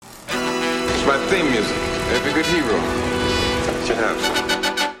theme music. Every good hero should have some.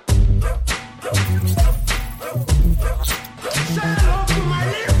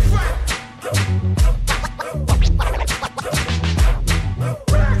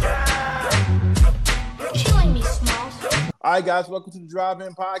 All right, guys, welcome to the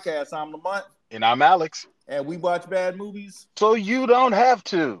Drive-In Podcast. I'm Lamont. And I'm Alex. And we watch bad movies. So you don't have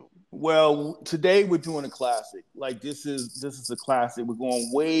to. Well, today we're doing a classic. Like, this is a classic. We're going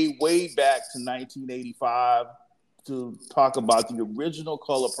way, way back to 1985 to talk about the original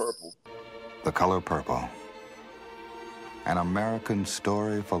Color Purple. The Color Purple. An American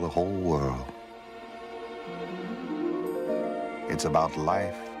story for the whole world. It's about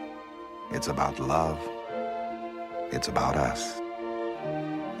life. It's about love. It's about us.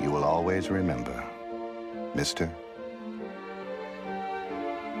 You will always remember, Mr.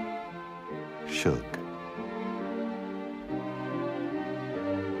 Shook.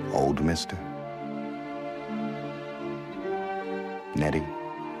 Old Mister. Nettie.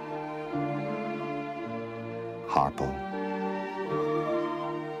 Harpo.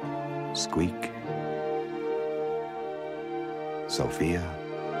 Squeak. Sophia.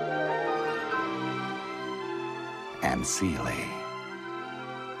 And Seeley.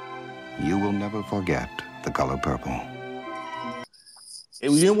 You will never forget The Color Purple.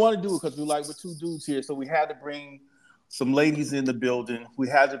 And we didn't want to do it because we're two dudes here, so we had to bring some ladies in the building. We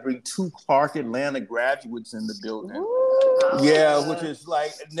had to bring two Clark Atlanta graduates in the building. Ooh. Yeah, which is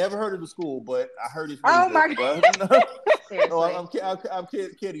like, never heard of the school, but I heard it's really Oh my God. Seriously. I'm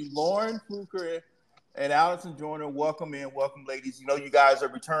kidding. Lauren, Fluker, and Allison, Joyner, welcome in. Welcome, ladies. You know, you guys are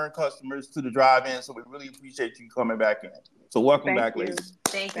return customers to the drive-in, so we really appreciate you coming back in. So welcome back, ladies.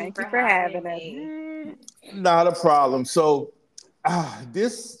 Thank you for having us. Not a problem. So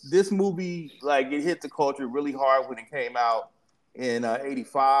this movie, like, it hit the culture really hard when it came out in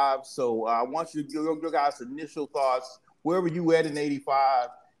 85. So I want you to give your guys' initial thoughts. Where were you at in 85,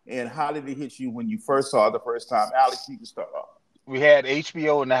 and how did it hit you when you first saw it the first time? Alex, you can start off. We had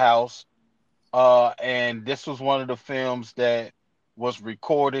HBO in the house, and this was one of the films that was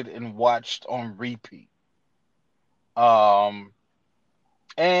recorded and watched on repeat. And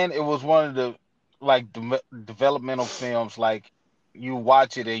it was one of the developmental films. Like, you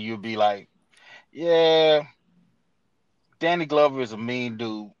watch it and you'll be like, yeah, Danny Glover is a mean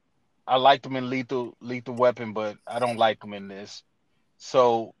dude. I liked him in Lethal Weapon, but I don't like him in this.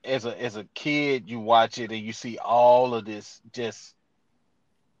 So as a kid, you watch it and you see all of this just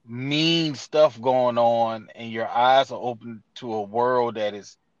mean stuff going on, and your eyes are open to a world that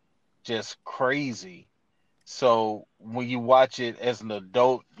is just crazy. So when you watch it as an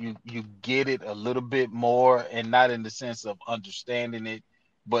adult, you get it a little bit more, and not in the sense of understanding it,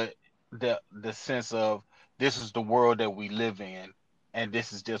 but the sense of, this is the world that we live in, and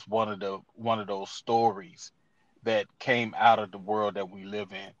this is just one of those stories that came out of the world that we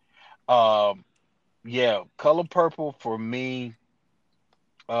live in. Yeah, Color Purple for me,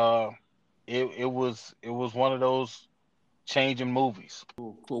 it was one of those changing movies.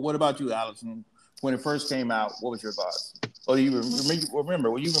 Cool. What about you, Allison? When it first came out, what was your thoughts? Or do you remember?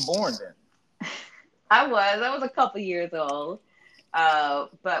 Were you even born then? I was a couple years old.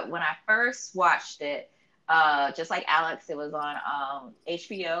 But when I first watched it, just like Alex, it was on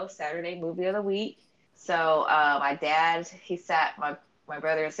HBO, Saturday Movie of the Week. So my dad, he sat my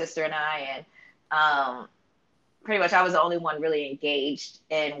brother and sister and I, and pretty much I was the only one really engaged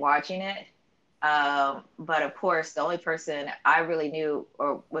in watching it. But of course, the only person I really knew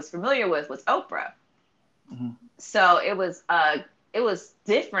or was familiar with was Oprah. Mm-hmm. So it was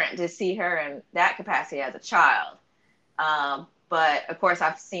different to see her in that capacity as a child. But of course,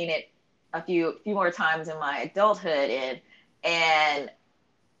 I've seen it a few more times in my adulthood, and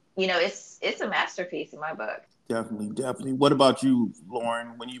you know, it's a masterpiece in my book. Definitely. What about you,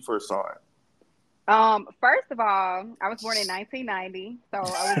 Lauren, when you first saw it? First of all, I was born in 1990, so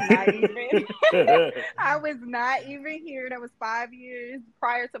I was not even here. That was 5 years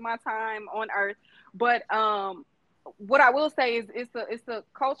prior to my time on Earth. But what I will say is it's a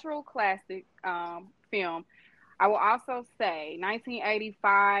cultural classic film. I will also say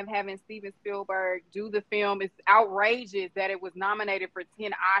 1985, having Steven Spielberg do the film, is outrageous that it was nominated for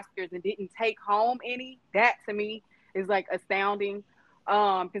 10 Oscars and didn't take home any. That to me is like astounding.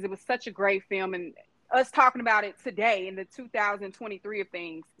 Because it was such a great film, and us talking about it today in the 2023 of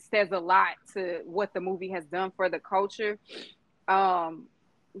things says a lot to what the movie has done for the culture.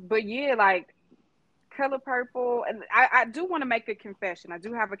 But yeah, like Color Purple, and I do want to make a confession. I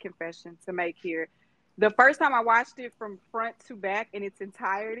do have a confession to make here. The first time I watched it from front to back in its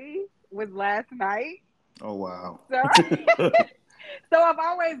entirety was last night. Oh, wow. So, So I've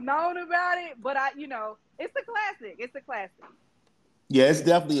always known about it, but it's a classic. It's a classic. Yeah, it's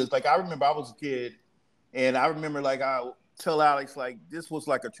definitely is. Like I remember I was a kid, and I remember like I tell Alex like this was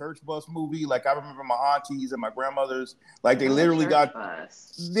like a church bus movie. Like I remember my aunties and my grandmothers, like they Oh, literally church got,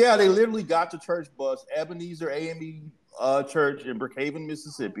 bus. yeah, they literally got the church bus, Ebenezer AME Church in Brookhaven,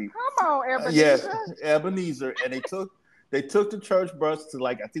 Mississippi. Come on, Yeah, Ebenezer. Ebenezer, and they took the church bus to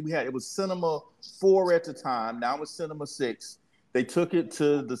like I think we had it was Cinema 4 at the time. Now it's Cinema 6. They took it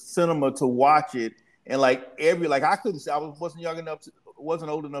to the cinema to watch it, and like every like I couldn't see, wasn't young enough to wasn't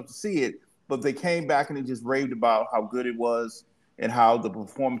old enough to see it, but they came back and they just raved about how good it was and how the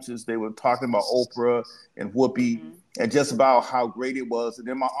performances they were talking about Oprah and Whoopi Mm-hmm. and just about how great it was. And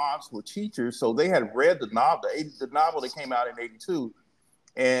then my aunts were teachers, so they had read the novel, the novel that came out in '82,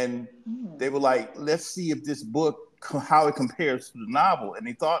 and Hmm. they were like, "Let's see if this book how it compares to the novel." And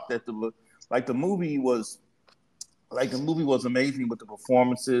they thought that the movie was like the movie was amazing with the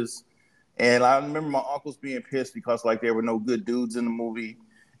performances. And I remember my uncles being pissed because like there were no good dudes in the movie.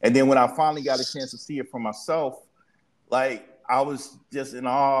 And then when I finally got a chance to see it for myself, like I was just in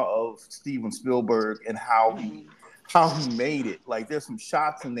awe of Steven Spielberg and Mm-hmm. how he made it. Like there's some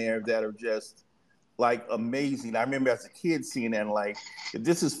shots in there that are just like amazing. I remember as a kid seeing that and like if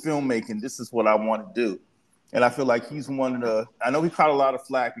this is filmmaking, this is what I want to do. And I feel like he's one of the I know he caught a lot of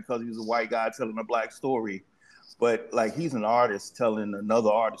flack because he was a white guy telling a black story, but like he's an artist telling another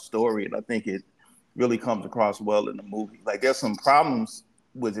artist story, and I think it really comes across well in the movie. Like there's some problems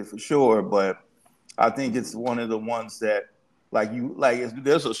with it for sure, but I think it's one of the ones that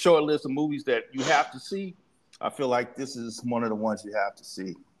there's a short list of movies that you have to see. I feel like this is one of the ones you have to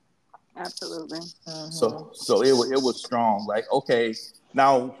see. Absolutely. Hmm. So it was strong. Like okay,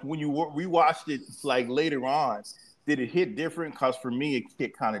 now when you rewatched it like later on, did it hit different? Because for me, it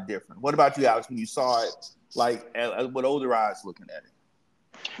hit kind of different. What about you, Alex? When you saw it, like with older eyes looking at it?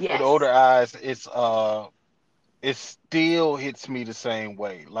 With older Yes. eyes, it still hits me the same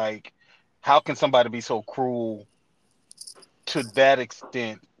way. Like, how can somebody be so cruel to that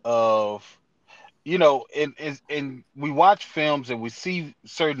extent of and we watch films and we see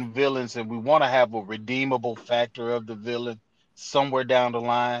certain villains and we want to have a redeemable factor of the villain somewhere down the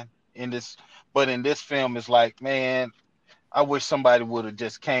line in this, but in this film it's like, man, I wish somebody would have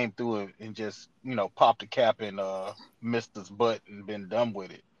just came through and just popped the cap in Mister's butt and been done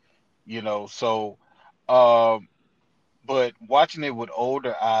with it. So um but watching it with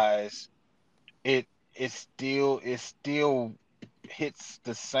older eyes, it it still hits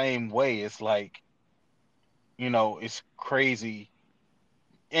the same way. It's like, it's crazy.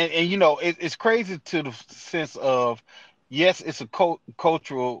 And it's crazy to the sense of, yes, it's a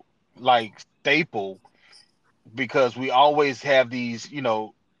cultural like staple, because we always have these,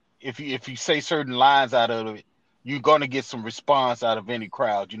 if you say certain lines out of it, you're going to get some response out of any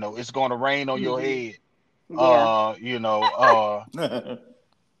crowd. It's going to rain on your Mm-hmm. head. Yeah. uh you know uh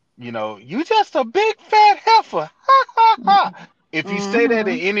you just a big fat heifer. Ha ha ha. If you say that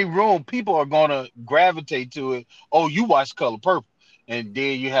in Mm-hmm. any room, people are gonna gravitate to it. Oh, you watch Color Purple, and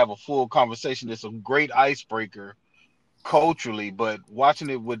then you have a full conversation. It's a great icebreaker culturally, but watching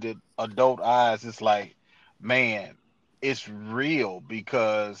it with the adult eyes, it's like, man, it's real.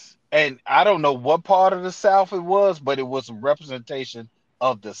 Because, and I don't know what part of the South it was, but it was a representation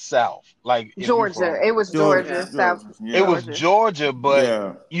of the South. Like, if you're Georgia. from, It was Georgia, Georgia, Yeah. South Georgia, it yeah, was Georgia. Georgia, but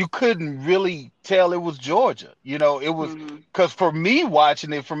yeah. you couldn't really tell it was Georgia. It was, Mm-hmm. because for me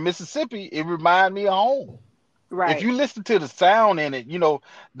watching it from Mississippi, it reminded me of home. If Right. you listen to the sound in it,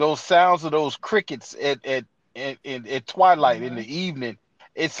 those sounds of those crickets at twilight in Hmm. the evening,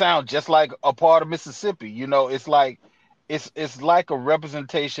 it sounds just like a part of Mississippi. It's like, it's like a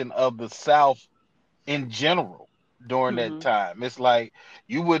representation of the South in general during that Mm-hmm. time. It's like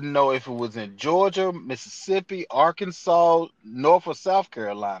you wouldn't know if it was in Georgia, Mississippi, Arkansas, North or South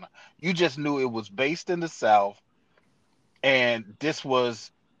Carolina. You just knew it was based in the South, and this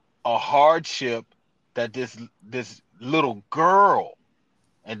was a hardship that this little girl,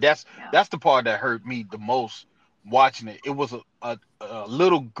 and Yeah. that's the part that hurt me the most watching it. It was a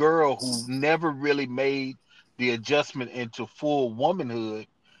little girl who never really made the adjustment into full womanhood,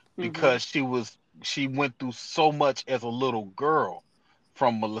 Mm-hmm. because she went through so much as a little girl,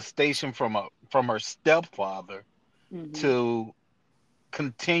 from molestation from her stepfather, Mm-hmm. to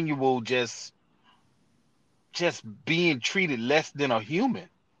continual just being treated less than a human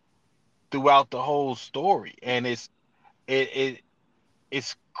throughout the whole story. And it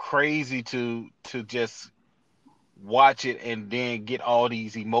it's crazy to just watch it and then get all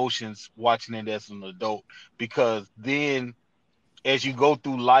these emotions watching it as an adult. Because then, as you go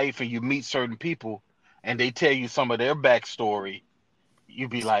through life and you meet certain people and they tell you some of their backstory, you'd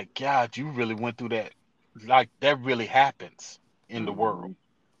be like, God, you really went through that. Like that really happens in the world. Mhm.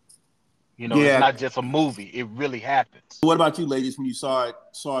 It's Yeah. not just a movie. It really happens. What about you, ladies? When you saw it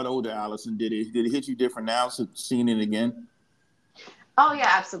older, Allison, did it hit you different now? So seeing it again. Oh yeah,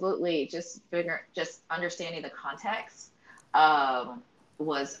 absolutely. Just understanding the context um,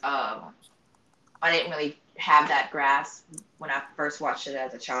 was I didn't really have that grasp when I first watched it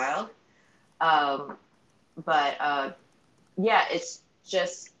as a child. Um, but yeah, it's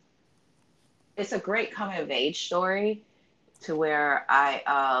a great coming of age story to where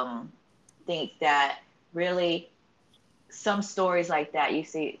I think that really some stories like that you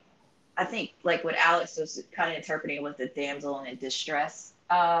see. I think like what Alex was kind of interpreting was the damsel in distress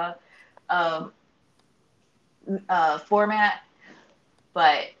um, format,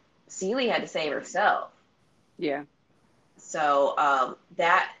 but Celie had to save herself. Yeah. So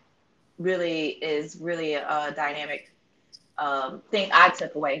that really is a dynamic thing I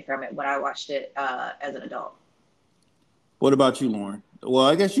took away from it when I watched it as an adult. What about you, Lauren? Well,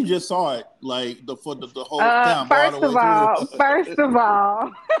 I guess you just saw it like the whole time, all the First way of through. all, first of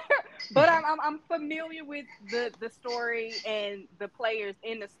all, but I'm familiar with the story and the players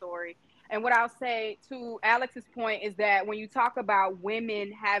in the story. And what I'll say to Alex's point is that when you talk about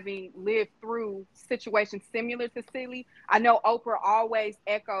women having lived through situations similar to Silly, I know Oprah always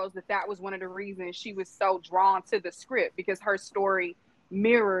echoes that was one of the reasons she was so drawn to the script because her story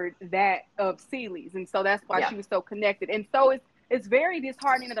mirrored that of Celie's, and so that's why Yeah. she was so connected. And so it's very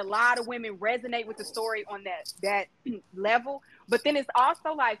disheartening that a lot of women resonate with the story on that level. But then it's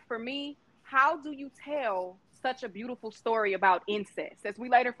also like, for me, how do you tell such a beautiful story about incest? As we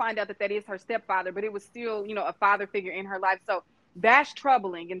later find out that is her stepfather, but it was still, a father figure in her life. So that's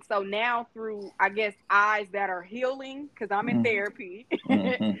troubling. And so now through, I guess, eyes that are healing, because I'm in therapy,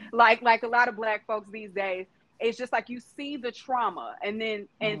 Mm-hmm. like a lot of Black folks these days, it's just like you see the trauma. And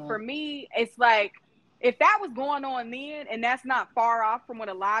Mm-hmm. for me, it's like, if that was going on then, and that's not far off from what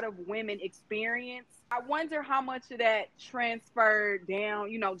a lot of women experience, I wonder how much of that transferred down,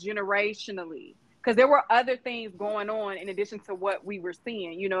 generationally. Because there were other things going on in addition to what we were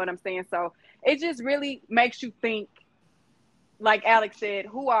seeing. You know what I'm saying? So it just really makes you think, like Alex said,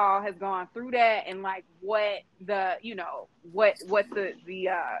 who all has gone through that, and like what the, what the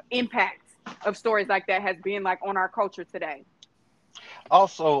impact of stories like that has been like on our culture today.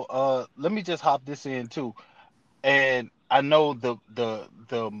 Also, let me just hop this in too. And I know the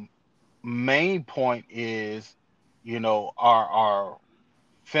main point is, our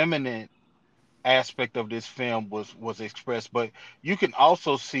feminine aspect of this film was expressed, but you can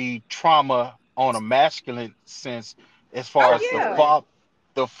also see trauma on a masculine sense as far Oh as the yeah.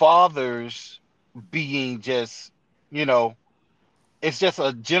 Absolutely. fathers being just, you know, it's just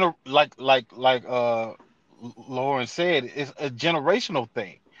a Lauren said, it's a generational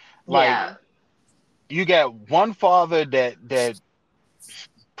thing. Like Yeah. you got one father that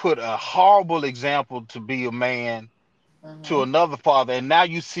put a horrible example to be a man to Mm-hmm. another father, and now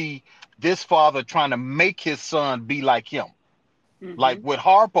you see this father trying to make his son be like him, like Hmm. with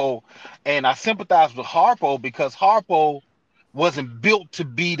Harpo. And I sympathize with Harpo because Harpo wasn't built to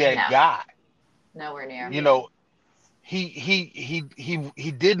be that No, guy. nowhere near. You Yeah. know,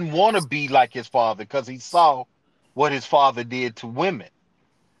 he didn't want to be like his father because he saw what his father did to women.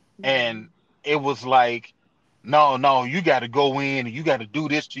 And Hmm. it was like, no, you got to go in and you got to do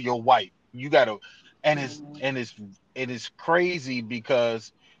this to your wife. You got to, and it's Mm-hmm. and it's it is crazy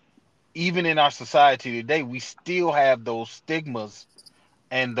because even in our society today, we still have those stigmas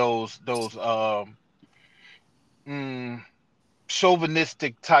and those mm,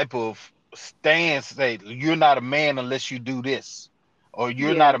 chauvinistic type of stance that you're not a man unless you do this, or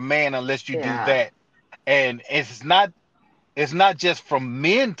you're not Yeah. a man unless you do Yeah. that. And it's not just from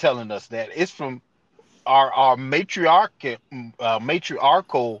men telling us that; it's from our matriarchal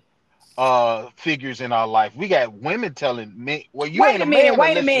figures in our life. We got women telling men, "Well, you Wait ain't a a minute. man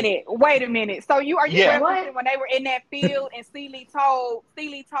Wait a unless you." minute. Wait a minute. So are you Yeah, What? referencing when they were in that field and Celie told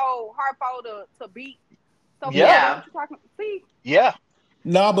Harpo to beat Sophia? yeah, Is that Yeah. what you're talking? See? yeah,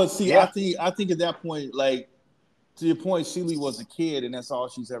 No, but see, I yeah, think I think at that point, like to your point, Celie was a kid, and that's all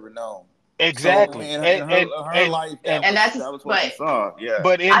she's ever known. So exactly. in her life, And And that that's was what she but saw. Yeah.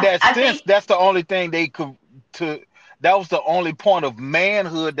 but in I that I sense, think that's the only thing they could to. That was the only point of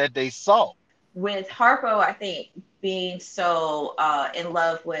manhood that they saw. with Harpo, I think being so in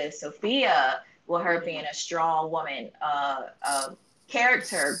love with Sophia, with her being a strong woman,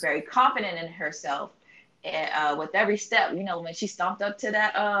 character, very confident in herself, and with every step, when she stomped up to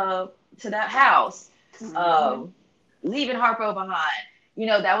that house, Hmm. um, leaving Harpo behind.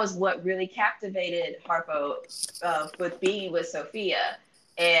 that was what really captivated Harpo with being with Sophia.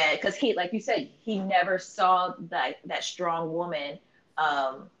 And because he, like you said, he never saw that strong woman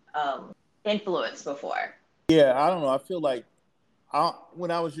influence before. Yeah, I don't know. I feel like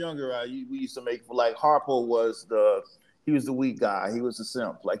when I was younger, we used to make like Harpo he was the weak guy. He was a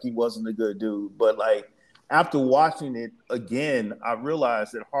simp. Like he wasn't a good dude. But like after watching it again, I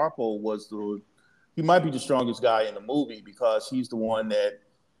realized that Harpo he might be the strongest guy in the movie because he's the one that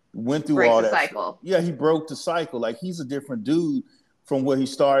went through Breaks all the that. cycle. Yeah, he broke the cycle. Like he's a different dude from where he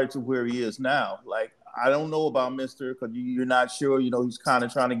started to where he is now. Like I don't know about Mister because you're not sure. He's kind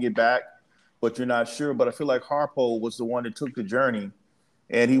of trying to get back, but you're not sure. But I feel like Harpo was the one that took the journey,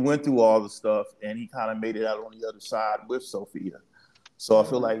 and he went through all the stuff, and he kind of made it out on the other side with Sophia. So I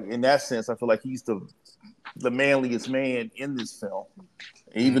feel like, in that sense, I feel like he's the manliest man in this film.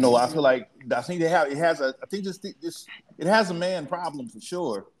 Even though I feel like I think it has a man problem for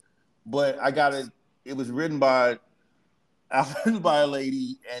sure, but it was written by a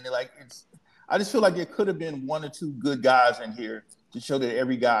lady, and I just feel like there could have been one or two good guys in here to show that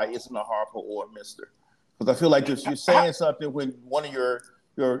every guy isn't a Harpo or a Mister. Because I feel like you're saying something when one of your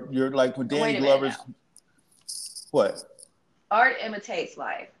like when Danny Glover's what? Art imitates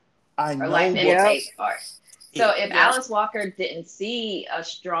life. I know. Or life imitates art. So if Yeah. Alice Walker didn't see a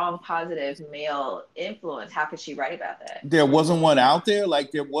strong, positive male influence, how could she write about that? There wasn't one out there.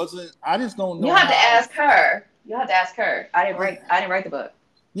 Like there wasn't. I just don't know. You have to ask her. I didn't write the book.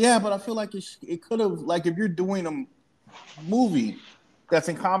 Yeah, but I feel like it could have. Like if you're doing a movie that's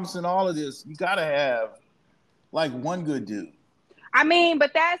encompassing all of this, you gotta have like one good dude. I mean,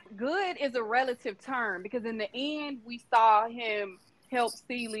 but that's good is a relative term because in the end we saw him help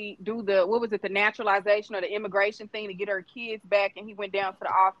Celie do the naturalization or the immigration thing to get her kids back, and he went down to the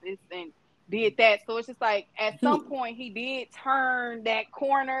office and did that. So it's just like at some point he did turn that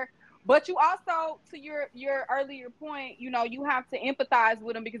corner. But you also, to your earlier point, you have to empathize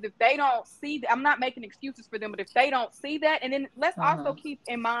with them because if they don't see that, I'm not making excuses for them, but if they don't see that, and then let's also keep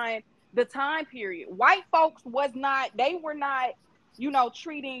in mind the time period. White folks were not,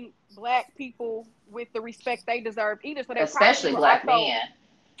 treating Black people with the respect they deserve either. So they especially Black men.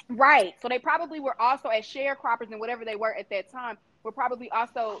 Right. So they probably were also as sharecroppers and whatever they were at that time, were probably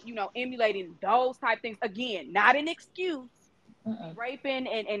also, emulating those type things. Again, not an excuse. Raping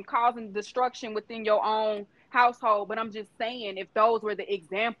and causing destruction within your own household. But I'm just saying, if those were the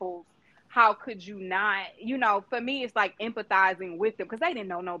examples, how could you not, for me, it's like empathizing with them because they didn't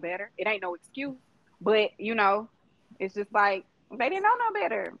know no better. It ain't no excuse, but it's just like, they didn't know no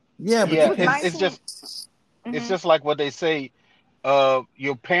better. Yeah, but it's just like what they say,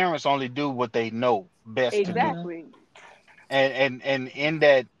 your parents only do what they know best exactly. to do. And in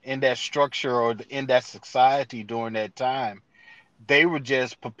that structure or in that society during that time, they were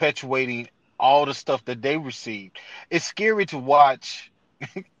just perpetuating all the stuff that they received. It's scary to watch.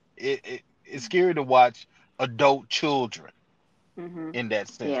 It's scary to watch adult children in that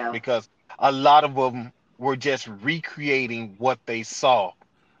sense because a lot of them were just recreating what they saw.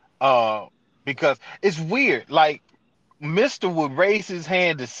 Because it's weird. Like Mister would raise his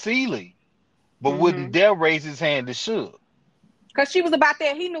hand to Celie, but wouldn't dare raise his hand to Suge. Because she was about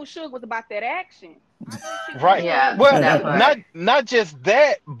that. He knew Suge was about that action. Right. Yeah. Well, not just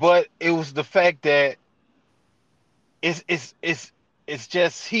that, but it was the fact that it's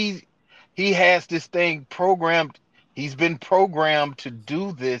just he has this thing programmed. He's been programmed to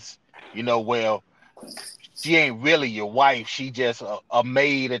do this. Well, she ain't really your wife. She just a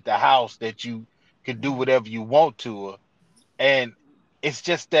maid at the house that you can do whatever you want to her. And it's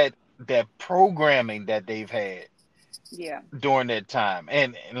just that programming that they've had during that time.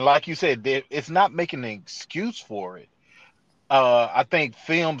 And like you said, it's not making an excuse for it. I think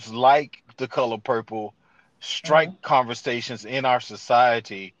films like The Color Purple strike conversations in our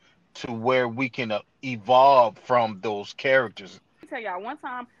society to where we can evolve from those characters. Let me tell y'all, one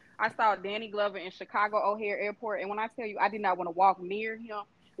time I saw Danny Glover in Chicago O'Hare Airport, and when I tell you I did not want to walk near him,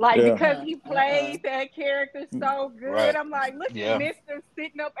 because he played that character so good. Right. I'm like, look at Mister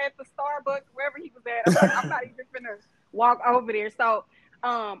sitting up at the Starbucks, wherever he was at. I'm like, I'm not even gonna walk over there. So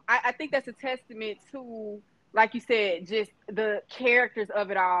I think that's a testament to, like you said, just the characters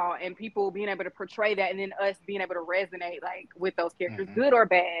of it all and people being able to portray that, and then us being able to resonate like with those characters, good or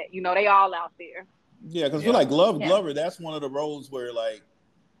bad. They all out there. Yeah, because I feel like Glover, that's one of the roles where like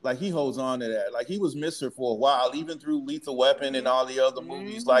he holds on to that. Like he was Mister for a while, even through Lethal Weapon and all the other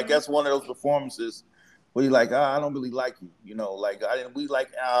movies. Like that's one of those performances where you're like, I don't really like you. Like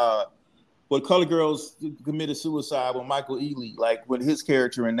when Color Girls committed suicide with Michael Ealy, like with his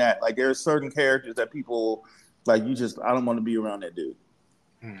character in that. Like there are certain characters that people like. I don't want to be around that dude.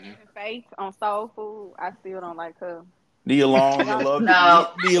 Mhm. Faith on Soul Food. I still don't like her. Nia Long, Y'all-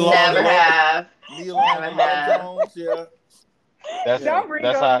 No, Nia Long, never have. Nia Long, Never and Love have. Jones. Yeah, That's yeah, Don't bring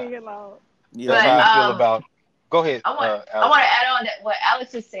that's up how Nia Long. that's yeah. But how I feel about. Go ahead, I want Allison. to add on that what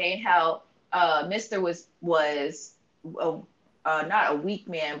Alex was saying, how Mister was uh, not a weak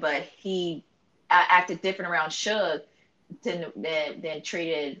man, but he acted different around Suge than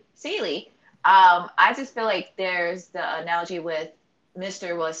treated Celie. I just feel like there's the analogy with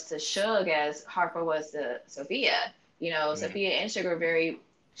Mister was to Suge as Harper was to Sophia. You know, Mhm. Sophia and Suge are very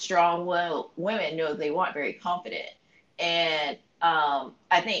strong women. Know they want very confident, and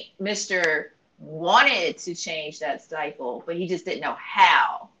I think Mister wanted to change that cycle, but he just didn't know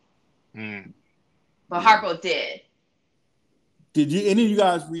how. Mm. But Yeah. Harpo did. Did you any of you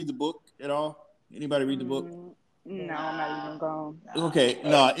guys read the book at all? Anybody read the book? No, I'm not even Nah, going. nah. Okay,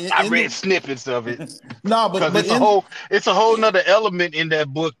 no. I In read the snippets of it no, because but in it's a whole nother element in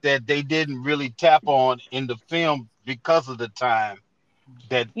that book that they didn't really tap on in the film because of the time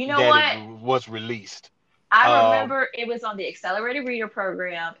You know that it what? was released. I Um, remember it was on the accelerated reader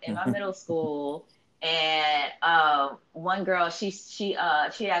program in my middle school, and one girl she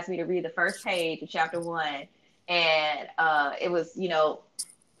asked me to read the first page of chapter one, and it was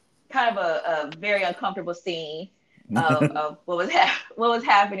kind of a very uncomfortable scene of what was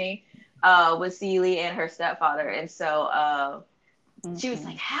happening with Celie and her stepfather, and so she was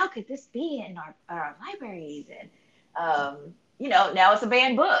like, "How could this be in our libraries?" And now it's a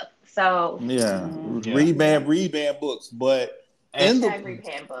banned book, so yeah, yeah, read banned books, but and in the hashtag read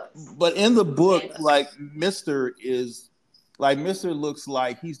banned books, book, banned books. like Mister looks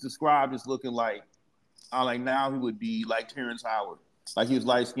like he's described as looking like now he would be like Terrence Howard, like he was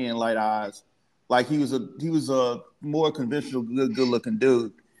light skinned, light eyes, like he was a more conventional, good looking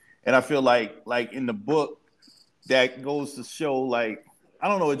dude, and I feel like in the book that goes to show like I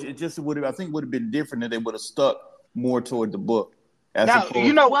don't know, it just would have I think would have been different if they would have stuck more toward the book as now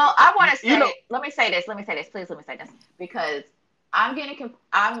opposed. Well, I want to you know, say, let me say this, please let me say this, because I'm getting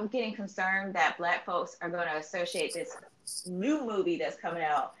concerned that Black folks are going to associate this new movie that's coming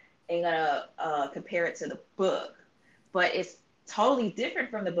out and going to compare it to the book, but it's totally different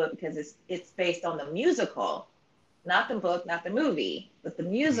from the book because it's based on the musical, not the book, not the movie, but the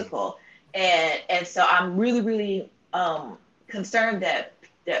mm, musical, and so I'm really concerned that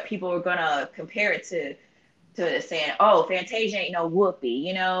people are going to compare it to saying, oh, Fantasia ain't no Whoopi,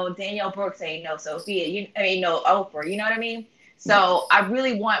 Danielle Brooks ain't no Sophia, no Oprah, you know what I mean? So I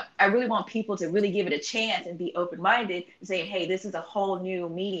really want people to really give it a chance and be open minded and say, hey, this is a whole new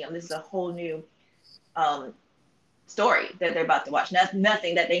medium, this is a whole new um, story that they're about to watch. That's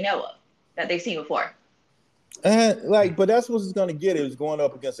nothing that they know of that they've seen before. And but that's what it's gonna get. Is going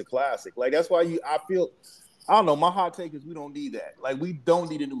up against a classic. Like that's why I feel. I don't know. My hot take is we don't need that. Like we don't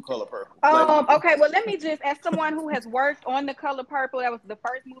need a new Color Purple. Like Okay, well, let me just, as someone who has worked on The Color Purple, that was the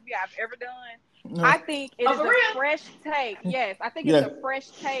first movie I've ever done. I think it Oh, is for a real? fresh take. Yes, I think it's yeah, a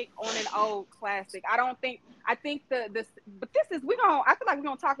fresh take on an old classic. I think but this is, I feel like we're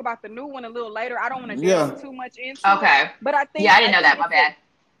gonna talk about the new one a little later. I don't want to yeah. delve too much into it, Okay. but Yeah, I didn't know that. My it's a, bad.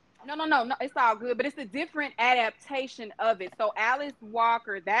 no, it's all good, but it's a different adaptation of it. So Alice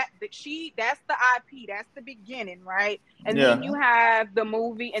Walker, that's the IP, that's the beginning, right? And then Yeah. you have the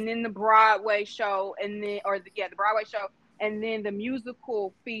movie, and then the Broadway show, and then the Broadway show, and then the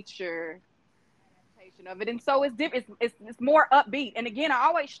musical feature adaptation of it. And so it's different. It's more upbeat. And again, I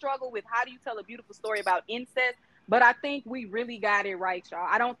always struggle with how do you tell a beautiful story about incest. But I think we really got it right, y'all.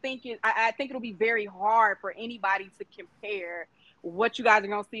 I don't think it. I think it'll be very hard for anybody to compare what you guys are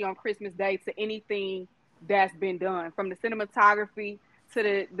gonna see on Christmas Day to anything that's been done, from the cinematography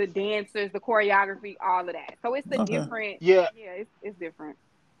to the dancers, the choreography, all of that. So it's a Okay. different. yeah, Yeah, it's different.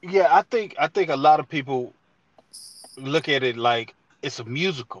 yeah. I think a lot of people look at it like it's a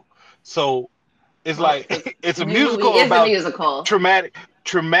musical. So it's Well, this like it's a new movie musical is a about musical. traumatic,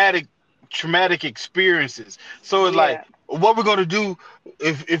 traumatic, traumatic experiences. So it's like Yeah, what we're gonna do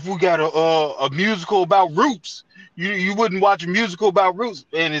if we got a musical about roots. You wouldn't watch a musical about roots,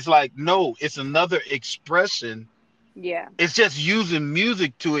 and it's like no, it's another expression. yeah, It's just using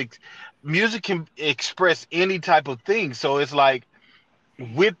music music can express any type of thing. So it's like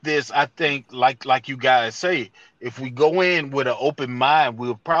with this, I think, like you guys say, if we go in with an open mind,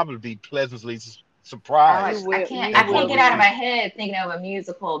 we'll probably be pleasantly Alex, surprised you I at can't what will get we out of be. my see. head thinking of a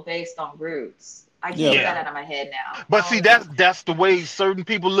musical based on Roots. I can't Yeah. get that Yeah, out of my head now. but see, Oh that's no. that's the way certain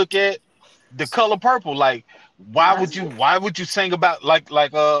people look at the color purple. Like, No, that's why would you sing about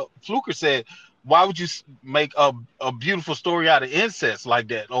Fluker said, why would you make a beautiful story out of incest like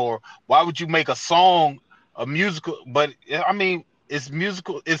that, or why would you make a song a musical? But I mean, It's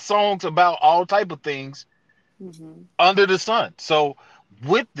musical. It's songs about all type of things under the sun. So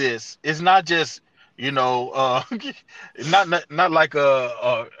with this, it's not just not like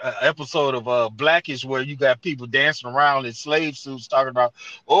a episode of Blackish where you got people dancing around in slave suits talking about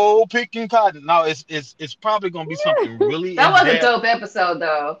picking cotton. No, it's probably gonna be something really That in was a depth. dope episode,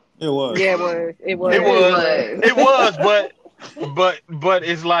 though. It was. Yeah, it was. It was. It Really was, was. it was, but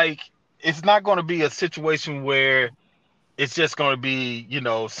it's like it's not gonna be a situation where it's just gonna be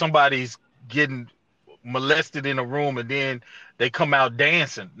somebody's getting molested in a room and then they come out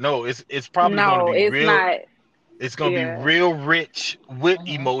dancing. No, it's probably going to No, be it's real. not. It's going to be Yeah. real rich with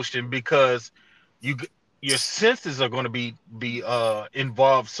Mhm. emotion because you your senses are going to be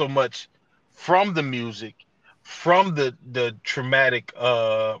involved so much from the music, from the traumatic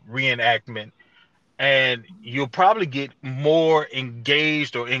reenactment, and you'll probably get more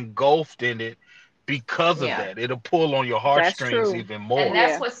engaged or engulfed in it because of Yeah. that. It'll pull on your That's heartstrings true. even And more.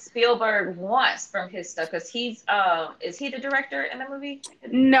 that's Yeah. what Spielberg wants from his stuff, because he's is he the director in the movie?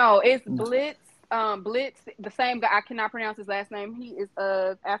 No, it's Blitz. Blitz, the same guy. I cannot pronounce his last name. He is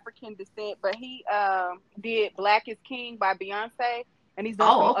of African descent, but he did "Black Is King" by Beyonce, and he's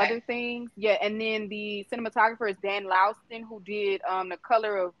done some Oh, okay. other things. Yeah, and then the cinematographer is Dan Lauston, who did The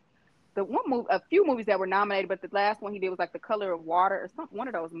Color of the one movie, a few movies that were nominated, but the last one he did was like The Color of Water or something. One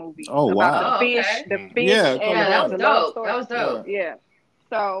of those movies Oh, about wow. the Oh, fish, okay. the Mhm. fish, Yeah, and Yeah, that was the love dope. story. That was dope. Yeah.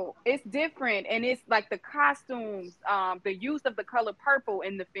 So it's different, and it's like the costumes, the use of the color purple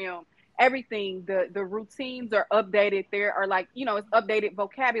in the film, everything. The routines are updated. There are like it's updated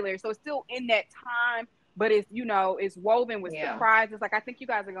vocabulary, so it's still in that time, but it's woven with Yeah. surprises. Like I think you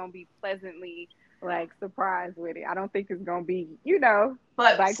guys are gonna be pleasantly like surprised with it. I don't think it's gonna be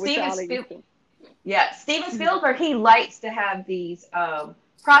But like what y'all are used to. Steven Spielberg, he likes to have these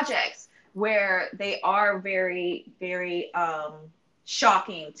projects where they are very, very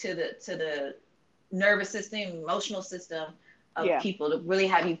shocking to the nervous system, emotional system of Yeah. people, to really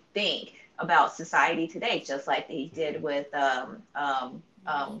have you think about society today, just like he did with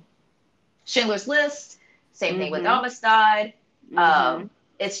Schindler's List. Same thing with Amistad.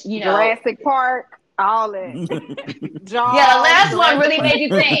 It's Jurassic Park, all that. Jaws, yeah, the last one Jurassic really Park. made you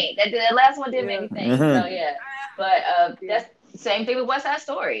think. The last one did Yeah. make me think. So yeah, but that's the same thing with West Side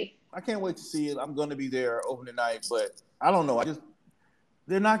Story. I can't wait to see it. I'm going to be there opening night, but I don't know.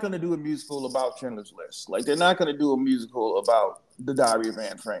 They're not going to do a musical about Schindler's List. Like they're not going to do a musical about The Diary of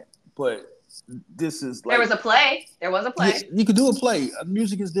Anne Frank. But this is like There was a play. yeah, you could do a play.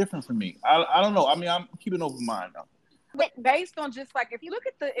 Music is different for me. I don't know. I mean, I'm keeping an open mind though. Based on just like if you look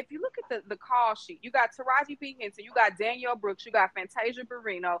at the call sheet, you got Taraji P. Henson, you got Danielle Brooks, you got Fantasia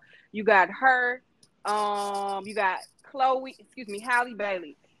Barrino, you got her, you got Halle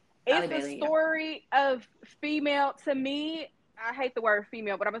Bailey. It's a story of female, to me, I hate the word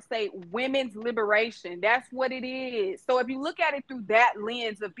female, but I'm gonna say women's liberation. That's what it is. So if you look at it through that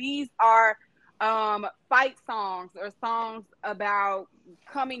lens of these are fight songs or songs about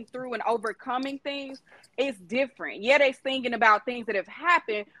coming through and overcoming things, it's different. Yeah, they singing about things that have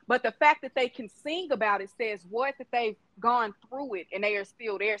happened, but the fact that they can sing about it says what, that they've gone through it and they are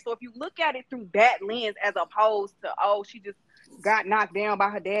still there. So if you look at it through that lens as opposed to she just got knocked down by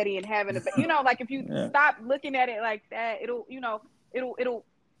her daddy and having like if you stop looking at it like that, it'll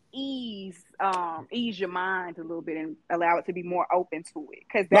ease your mind a little bit and allow it to be more open to it,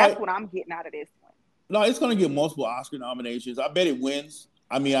 because that's what I'm getting out of this one. No, it's going to get multiple Oscar nominations. I bet it wins.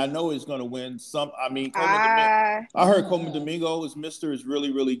 I mean, I know it's going to win some. I mean, I heard Coleman Domingo's Mister is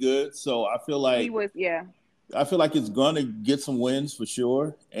really, really good. So I feel like I feel like it's going to get some wins for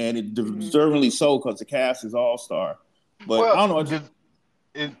sure, and it deservedly so because the cast is all star. But I don't know.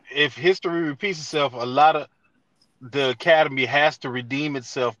 If history repeats itself, a lot of the Academy has to redeem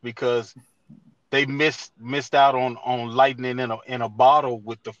itself because they missed out on lightning in a bottle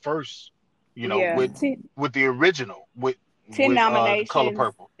with the first, with the original with 10 nominations, Color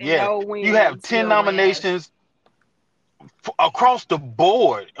Purple. No wins, you have 10 nominations across the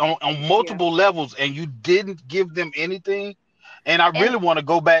board on multiple levels, and you didn't give them anything. And I really want to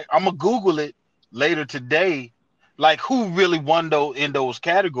go back. I'm gonna Google it later today, like who really won in those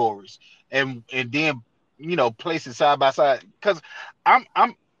categories, and then place it side by side, because I'm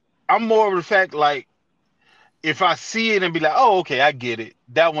more of the fact, like if I see it and be like, oh, okay, I get it,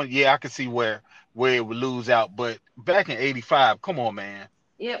 that one, I can see where it would lose out. But back in '85, come on, man.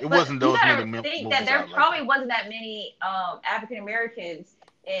 Yeah, it wasn't those many think movies that there probably like wasn't that many African Americans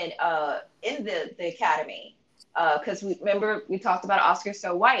in the Academy, because remember we talked about Oscar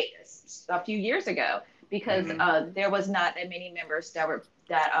So White a few years ago, because there was not that many members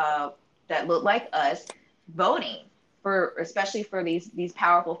that looked like us voting for especially for these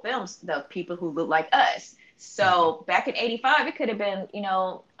powerful films, the people who look like us. So back in '85, it could have been,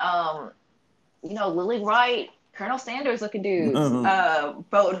 Lily Wright, Colonel Sanders looking dudes,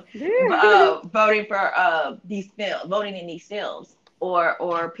 voting for these films, voting in these films,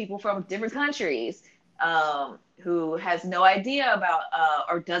 or people from different countries who has no idea about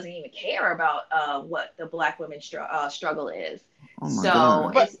or doesn't even care about what the Black women's struggle is. Oh my So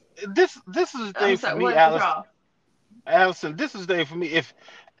God. But it's this is the I'm thing for sorry, me, what's the Alice. draw? Allison, this is the thing for me.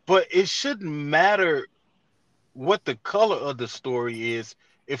 But it shouldn't matter what the color of the story is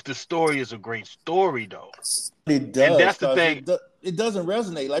if the story is a great story, though. It And does that's the because thing. it doesn't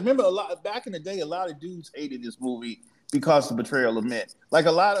resonate. Like remember a lot back in the day, a lot of dudes hated this movie because of the betrayal of men. Like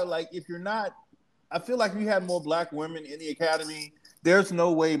a lot of if you're not, I feel like if you had more Black women in the Academy, there's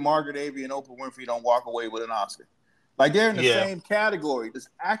no way Margaret Avery and Oprah Winfrey don't walk away with an Oscar. Like they're in the Yeah. same category. It's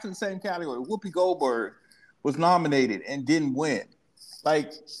actually the same category. Whoopi Goldberg was nominated and didn't win.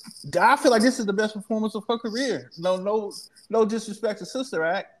 Like I feel like this is the best performance of her career. No disrespect to Sister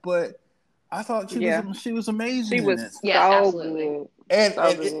Act, but I thought she was amazing She in was this. Yes, so absolutely. good. And So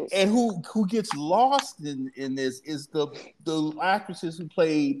and, good. and who gets lost in this is the actresses who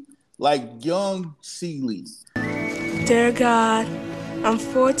played like young Celie. Dear God, I'm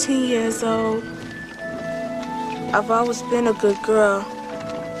 14 years old. I've always been a good girl.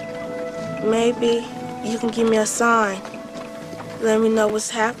 Maybe you can give me a sign. Let me know what's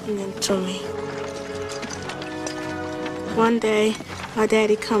happening to me. One day, my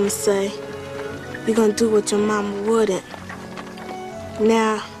daddy come and say, you're gonna do what your mama wouldn't.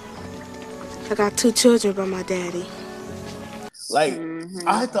 Now, I got 2 children by my daddy. Like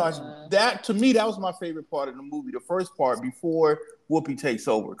I thought that to me that was my favorite part of the movie. The first part before Whoopi takes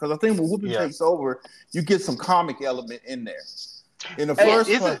over, because I think when Whoopi takes over, you get some comic element in there. In the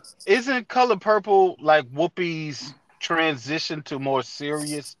first part, Isn't Color Purple like Whoopi's transition to more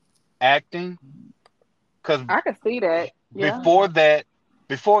serious acting? Because I could see that. Yeah. before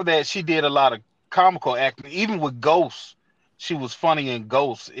that, she did a lot of comical acting. Even with Ghosts, she was funny in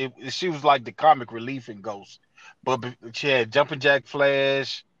Ghosts. She was like the comic relief in Ghosts. But she had Jumpin' Jack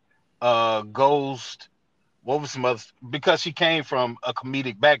Flash, Ghost. What was some other? Because she came from a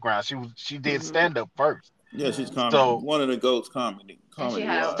comedic background. She did stand up first. yeah, she's comic. So One of the goats comedy And she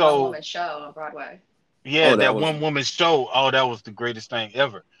had a wise. one so woman show on Broadway. yeah, Oh, that one woman show. Oh, that was the greatest thing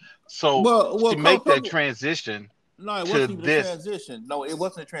ever. So well, she Color make that Purple. transition No, it to wasn't even a this. transition. No, it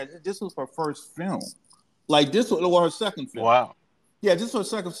wasn't a transition. This was her first film. Like this was her second film. Wow. Yeah, this was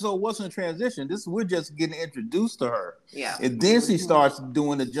her second. So it wasn't a transition. We're just getting introduced to her. Yeah. And then she starts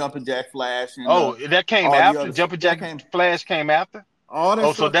doing the Jumpin' Jack Flash and That came all the after other Jumpin' Jack Flash came after. all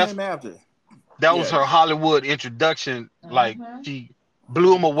that So stuff came after. that was her Hollywood introduction. Like she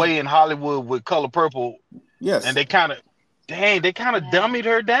blew them away in Hollywood with Color Purple. Yes. And they kind of dummied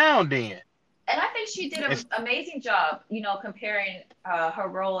her down then. And I think she did an amazing job, comparing her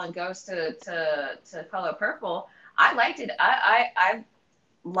role in Ghost to Color Purple. I liked it. I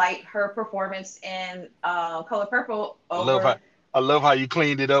liked her performance in Color Purple over. I love how you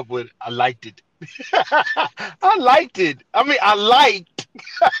cleaned it up with I liked it. I liked it. I mean, I liked.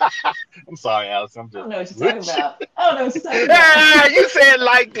 I'm sorry, Alice. I'm just. I don't know what you're talking about. I don't know what you're talking about. You said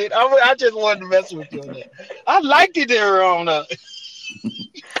liked it. I just wanted to mess with you on that. I liked it there on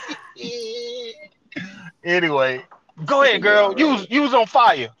Anyway, go ahead, girl. You was on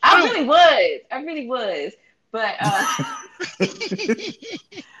fire. I really was. But I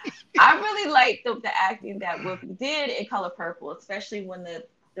really liked the acting that Whoopi did in Color Purple, especially when there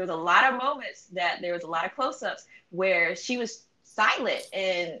was a lot of moments that there was a lot of close-ups where she was silent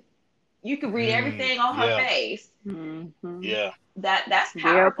and you could read everything on her face. Mm-hmm. Yeah. That's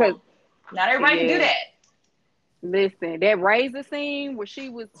powerful. Yeah, not everybody can do that. Listen, that razor scene where she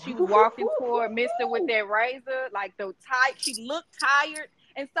was walking toward Mister with that razor, like she looked tired.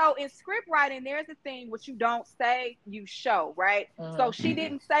 And so in script writing, there's a thing what you don't say, you show, right? So she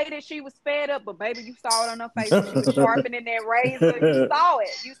didn't say that she was fed up, but baby, you saw it on her face when she was sharpening that razor. You saw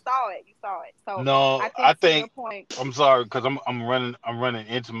it. So no, I think to your point, I'm sorry because I'm running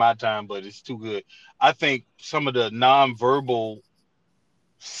into my time, but it's too good. I think some of the nonverbal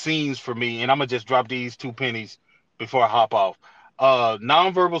scenes for me, and I'm gonna just drop these 2 pennies before I hop off.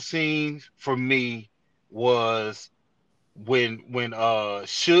 Nonverbal scenes for me was when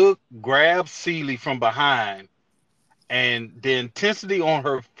Suge grabs Celie from behind and the intensity on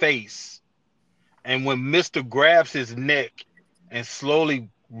her face, and when Mr. grabs his neck and slowly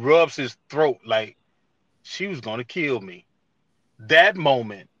rubs his throat like she was gonna kill me. That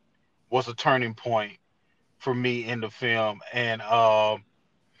moment was a turning point for me in the film. And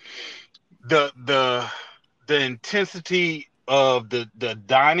the the intensity of the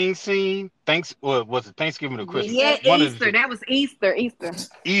dining scene. Was it Thanksgiving or Christmas? Yeah, One of the Easter. two. That was Easter.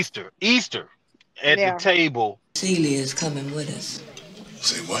 Easter at the Yeah. table. Celie is coming with us.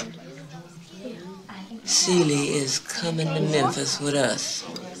 Say what? Celie is coming to Memphis with us.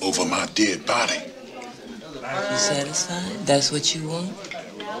 Over my dead body. You satisfied? That's what you want?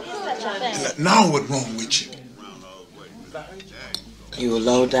 Now what's wrong with you? You a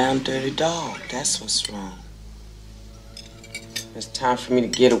low-down dirty dog. That's what's wrong. It's time for me to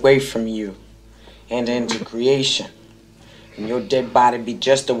get away from you and into creation. And your dead body be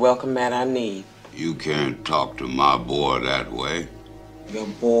just the welcome mat I need. You can't talk to my boy that way. Your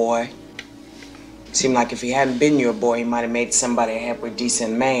boy? Seemed like if he hadn't been your boy, he might have made somebody a halfway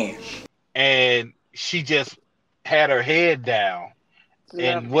decent man. And she just had her head down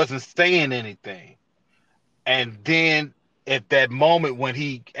and wasn't saying anything. And then at that moment when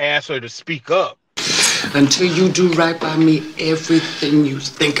he asked her to speak up. Until you do right by me, everything you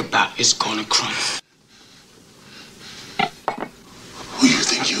think about is gonna crumble. Who you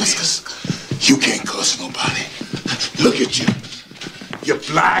think you is? You can't cuss nobody. Look at you. You're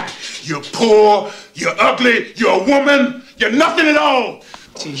black, you're poor, you're ugly, you're a woman, you're nothing at all.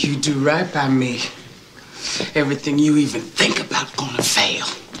 Till you do right by me, everything you even think about gonna fail.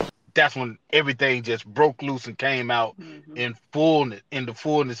 That's when everything just broke loose and came out in the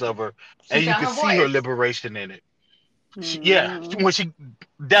fullness of her, and you can see her liberation in it.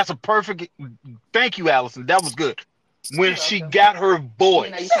 That's a perfect. Thank you, Allison. That was good. When she got her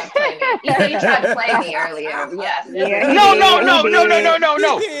voice. You tried to play me. You tried to play me earlier. Yes. Yeah,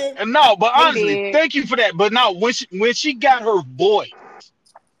 No. But honestly, thank you for that. But no, when she got her voice,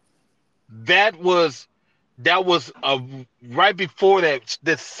 that was right before that.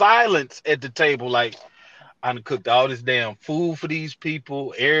 The silence at the table, like I done cooked all this damn food for these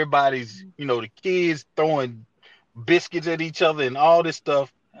people. Everybody's, the kids throwing biscuits at each other and all this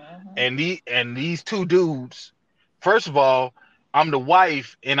stuff. And these two dudes. First of all, I'm the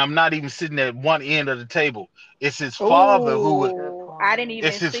wife, and I'm not even sitting at one end of the table. It's his father who. I didn't even.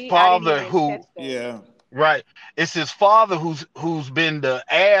 It's his father who. Yeah. Right. It's his father who's been the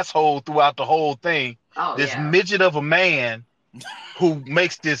asshole throughout the whole thing. This midget of a man who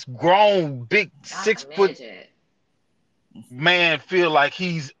makes this grown, big 6 foot man feel like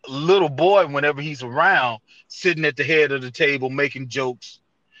he's a little boy whenever he's around, sitting at the head of the table making jokes,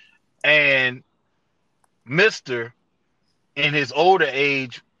 and Mr. in his older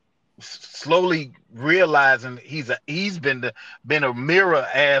age slowly realizing he's been a mirror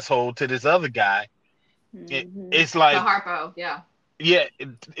asshole to this other guy. It's like to Harpo,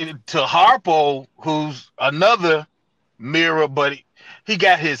 to Harpo, who's another mirror, but he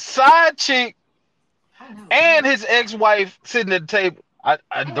got his side chick and his ex-wife sitting at the table. I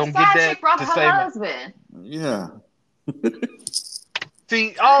don't get that. Brought her husband. Yeah.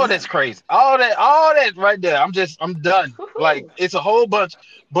 See, all that's crazy. All that right there. I'm done. Like, it's a whole bunch.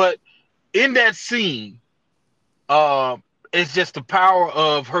 But in that scene, it's just the power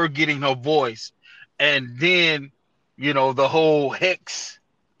of her getting her voice. And then, the whole hex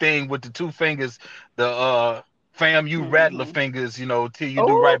thing with the two fingers, the fam you rattler fingers, till you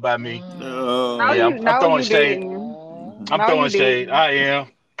do right by me. I'm throwing shade. I'm throwing shade. I am.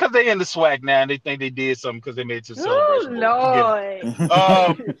 Because they in the swag now, and they think they did something because they made it to the celebration.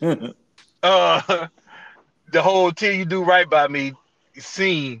 Lord. The whole "till you do right by me"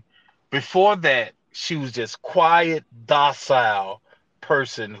 scene. Before that, she was just quiet, docile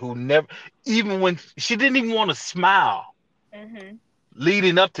person who never, even when she didn't even want to smile.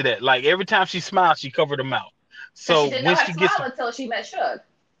 Leading up to that, like every time she smiled, she covered her mouth. So she didn't know how to smile until she met Suge.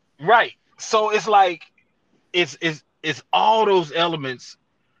 Right. So it's like it's all those elements.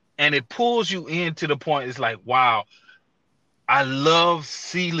 And it pulls you in to the point. It's like, wow, I love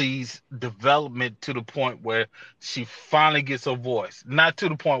Celie's development to the point where she finally gets her voice. Not to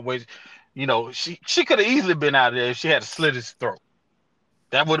the point where, she could have easily been out of there if she had slit his throat.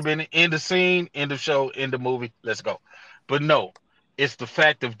 That would have been in the scene, in the show, in the movie. Let's go. But no, it's the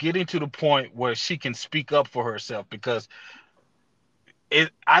fact of getting to the point where she can speak up for herself, because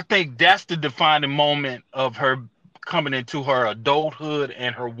I think that's the defining moment of her coming into her adulthood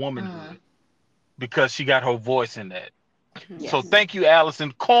and her womanhood, because she got her voice in that. So thank you,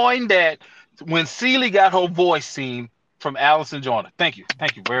 Allison. Coined that when Celie got her voice scene from Allison Joyner. Thank you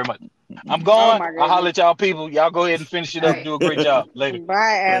very much. I'm going. I'll holler at y'all people. Y'all go ahead and finish it up. Do a great job. Later.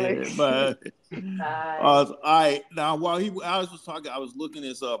 Bye, Alex. Bye. All right. Now, while Alex was talking, I was looking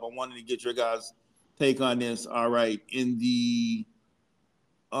this up. I wanted to get your guys' take on this. All right. In the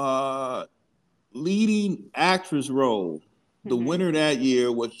leading actress role, the winner that year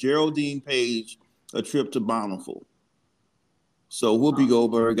was Geraldine Page A Trip to Bountiful. So Whoopi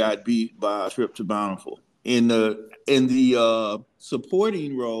Goldberg got beat by A Trip to Bountiful. In the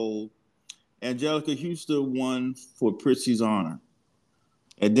supporting role, Angelica Houston won for Pritzi's Honor,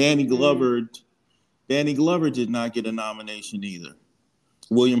 and Danny Glover did not get a nomination either.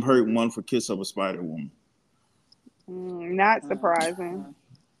 William Hurt won for Kiss of a Spider Woman. Not surprising,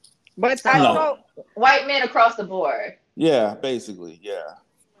 but so white men across the board. Yeah, basically, yeah.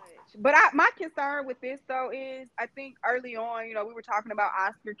 But my concern with this though is I think early on, we were talking about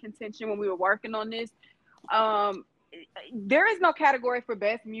Oscar contention when we were working on this. There is no category for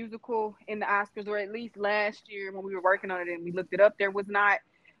best musical in the Oscars, or at least last year when we were working on it and we looked it up, there was not.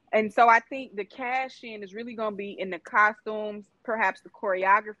 And so I think the cash in is really going to be in the costumes, perhaps the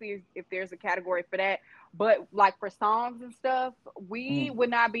choreography, if there's a category for that. But like for songs and stuff, we would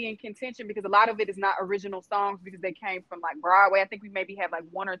not be in contention because a lot of it is not original songs because they came from like Broadway. I think we maybe have like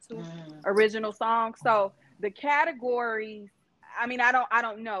one or two original songs. So the categories, I mean, I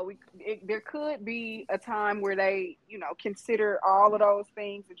don't know. There could be a time where they, consider all of those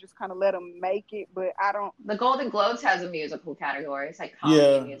things and just kind of let them make it. But I don't. The Golden Globes has a musical category. It's like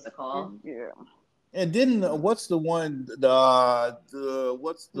comedy musical. Yeah. And then what's the one? The La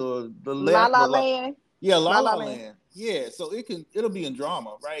La Land. Yeah, La La Land. Yeah, so it'll be in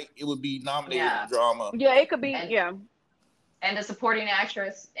drama, right? It would be nominated in drama. Yeah, it could be. And the supporting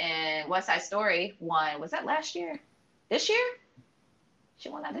actress in West Side Story won. Was that last year? This year? She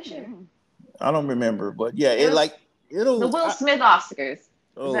won that this year. I don't remember, but yeah, it'll the Will Smith Oscars.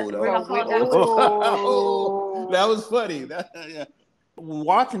 That was funny.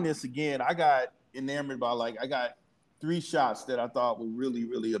 Watching this again, I got enamored by I got 3 shots that I thought were really,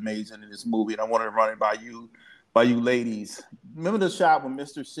 really amazing in this movie, and I wanted to run it by you ladies. Remember the shot when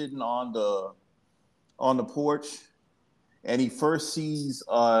Mr. sitting on the porch, and he first sees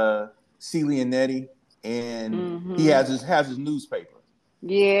Celie and Nettie, and he has his newspaper.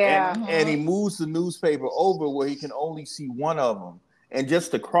 Yeah. And he moves the newspaper over where he can only see one of them. And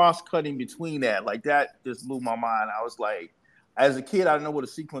just the cross cutting between that just blew my mind. I was like, as a kid, I didn't know what a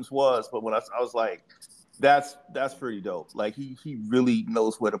sequence was, but when I was like, that's pretty dope. Like he really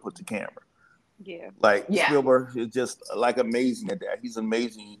knows where to put the camera. Yeah. Spielberg is just amazing at that. He's an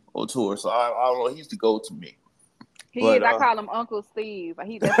amazing auteur. So I don't know. He's the go to me. I call him Uncle Steve.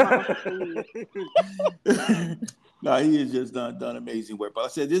 That's my Uncle Steve. No, he has just done amazing work. But I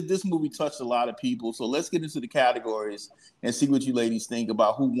said this movie touched a lot of people. So let's get into the categories and see what you ladies think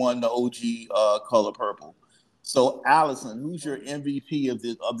about who won the OG Color Purple. So Allison, who's your MVP of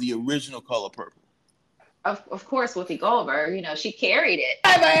the original Color Purple? Of course, Whoopi Goldberg. She carried it.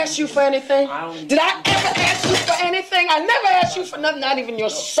 I ever asked you for anything? Did I ever ask you for anything? I never asked you for nothing. Not even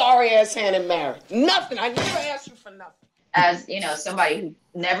your sorry ass hand in marriage. Nothing. I never asked you for nothing. As somebody who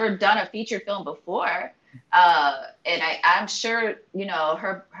never done a feature film before. And I'm sure,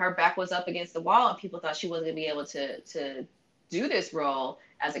 her back was up against the wall and people thought she wasn't going to be able to do this role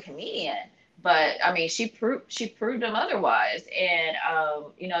as a comedian. But I mean, she proved them otherwise. And,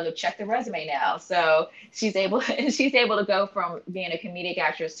 to check the resume now. So she's able to go from being a comedic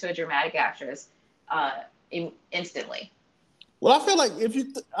actress to a dramatic actress instantly. Well, I feel like if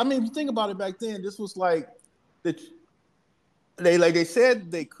you think about it back then, this was like they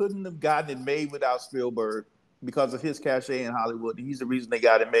said they couldn't have gotten it made without Spielberg because of his cachet in Hollywood. He's the reason they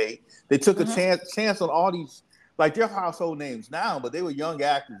got it made. They took a chance on all these, they're household names now, but they were young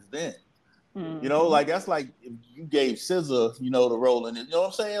actors then. That's like if you gave SZA, the role in it. You know what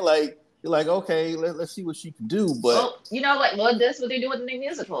I'm saying? You're like, okay, let's see what she can do. But that's what they do with the new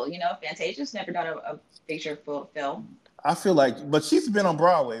musical. Fantasia's never done a feature film. I feel but she's been on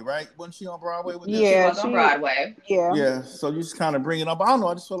Broadway, right? Wasn't she on Broadway with this? Yeah, she was on Broadway. Yeah. Yeah. So you just kind of bring it up. I don't know.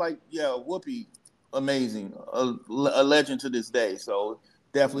 I just feel like, Whoopi, amazing, a legend to this day. So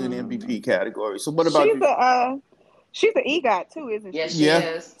definitely an MVP category. So what about you? She's an EGOT too, isn't she?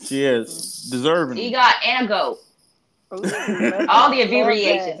 Yes, she is deserving. EGOT and a GOAT. All the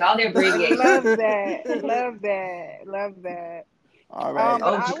abbreviations. Love that. All right.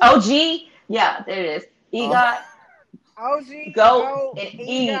 OG. Yeah, there it is. EGOT. OG, GOAT, and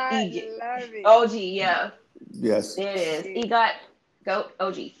EGOT. Love it. OG, yeah. Yes. There it is. EGOT, GOAT,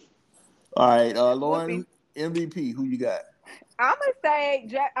 OG. All right, Lauren, MVP, who you got? I'm gonna say,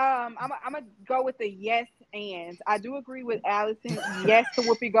 I'm gonna go with the yes and. I do agree with Allison. Yes to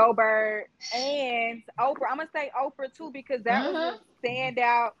Whoopi Goldberg and Oprah. I'm gonna say Oprah too because that was a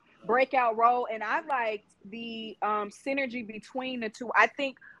standout breakout role, and I liked the synergy between the two. I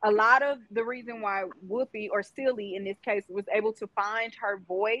think a lot of the reason why Whoopi or Celie in this case was able to find her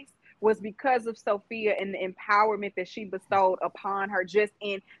voice was because of Sophia and the empowerment that she bestowed upon her, just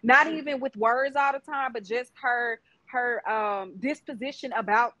in not even with words all the time, but just her disposition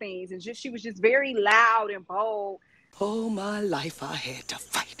about things, and just she was just very loud and bold. All my life I had to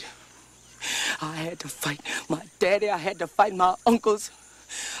fight. I had to fight my daddy. I had to fight my uncles.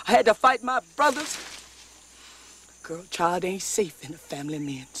 I had to fight my brothers. Girl, child ain't safe in the family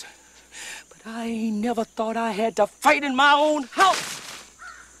men's. But I ain't never thought I had to fight in my own house.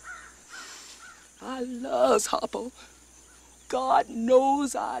 I loves Harpo. God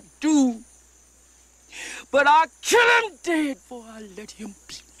knows I do. But I kill him dead before I let him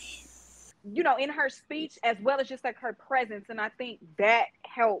beat me. You know, in her speech as well as just like her presence, and I think that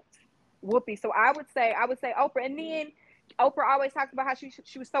helped Whoopi. So I would say Oprah, and then Oprah always talks about how she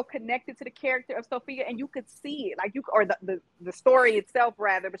was so connected to the character of Sophia, and you could see it, like or the story itself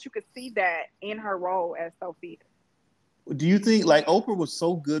rather, but you could see that in her role as Sophia. Do you think like Oprah was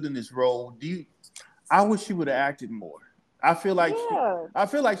so good in this role? I wish she would have acted more. I feel like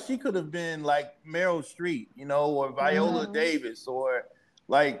she could have been like Meryl Streep, you know, or Viola Davis, or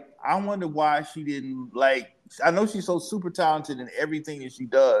like I wonder why she didn't like. I know she's so super talented in everything that she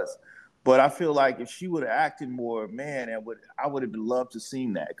does, but I feel like if she would have acted more, man, I would have loved to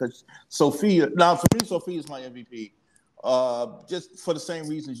seen that. Because Sophia, now for me, Sophia's my MVP. Just for the same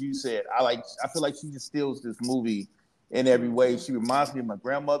reasons you said. I feel like she just steals this movie in every way. She reminds me of my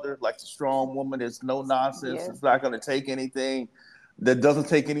grandmother, like the strong woman that's no nonsense. It's not going to take anything, that doesn't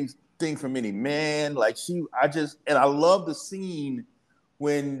take anything from any man. Like I love the scene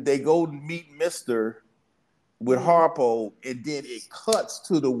when they go meet Mister with Harpo, and then it cuts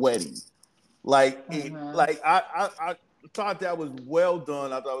to the wedding. Like I thought that was well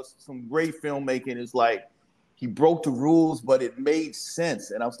done. I thought it was some great filmmaking. It's like he broke the rules, but it made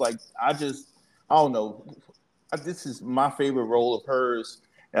sense. And I was like, I don't know. This is my favorite role of hers,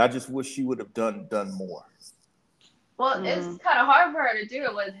 and I just wish she would have done more. Well, it's kind of hard for her to do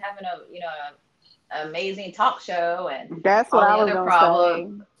it with having an amazing talk show and that's what I was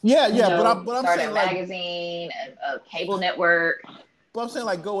going to say. Yeah, but I'm starting saying a like magazine, a cable network. But I'm saying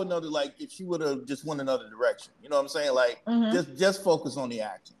like go another, like if she would have just went another direction, you know what I'm saying? Like just focus on the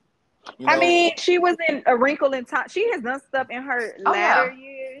acting. You know? I mean, she was in A Wrinkle in Time. She has done stuff in her latter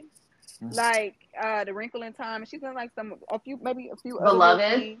years, like The Wrinkle in Time. She's done like a few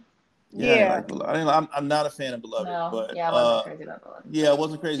Beloved. Yeah. I'm not a fan of Beloved, but I wasn't crazy about Beloved. Yeah, I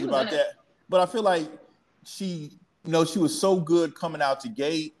wasn't crazy about that. But I feel like she was so good coming out the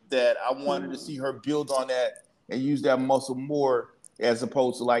gate that I wanted to see her build on that and use that muscle more, as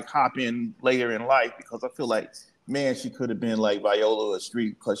opposed to like hop in later in life, because I feel like, man, she could have been like Viola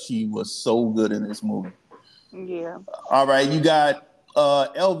Streep because she was so good in this movie. Yeah. All right, you got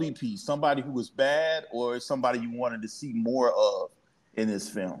LVP, somebody who was bad or somebody you wanted to see more of in this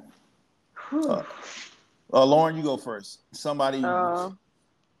film. Lauren, you go first. Somebody. I'm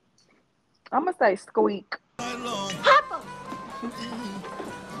gonna say Squeak. Papa!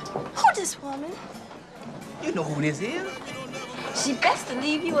 Who this woman? You know who this is. She best to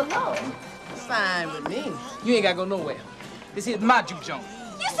leave you alone. Fine with me. You ain't gotta go nowhere. This here's my juke joint.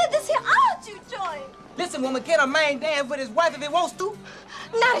 You said this here our juke joint. Listen, woman, can a man dance with his wife if he wants to?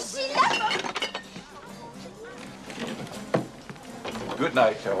 Now she never. Good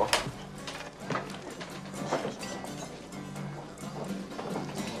night, y'all.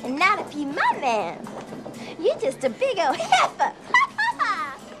 And not if you my man. You just a big old heifer.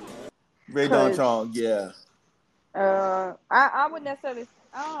 Ray Don Chong, yeah. I wouldn't necessarily.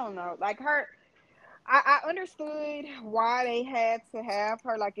 I don't know. Like her, I understood why they had to have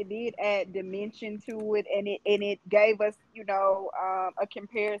her. Like it did add dimension to it, and it gave us, a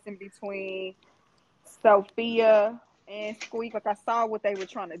comparison between Sophia and Squeak. Like I saw what they were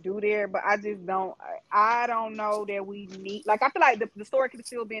trying to do there, but I just don't. I don't know that we need. Like I feel like the story could have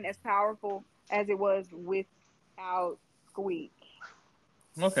still been as powerful as it was without Squeak.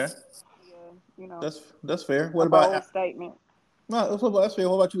 Okay. Yeah, that's fair. What about bold statement? No, that's fair.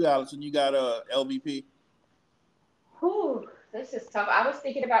 What about you, Allison? You got LVP. Whew, this is tough. I was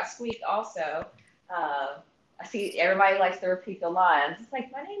thinking about Squeak also. I see everybody likes to repeat the lines. It's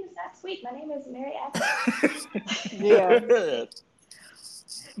like, my name is not Squeak. My name is Mary Ashley. Yeah.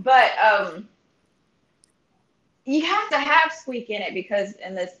 But you have to have Squeak in it because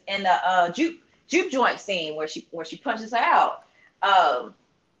in the juke joint scene where she punches her out,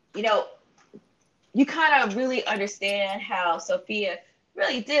 you kind of really understand how Sophia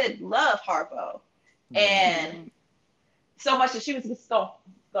really did love Harpo, and so much that she was just gonna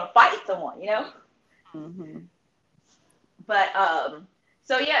fight someone, Mm-hmm. But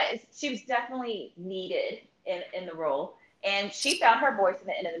so yeah, she was definitely needed in the role. And she found her voice in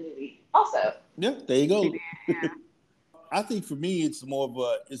the end of the movie also. Yeah, there you go. Yeah. I think for me, it's more of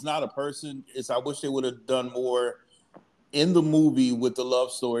it's not a person. It's I wish they would have done more in the movie with the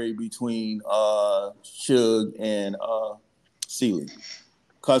love story between Suge and Celie.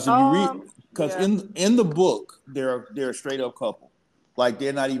 Because if you read, because in the book, they're a straight up couple. Like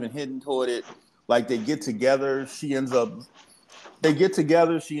they're not even hinting toward it. Like they get together. They get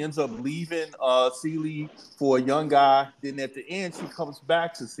together. She ends up leaving Celie for a young guy. Then at the end, she comes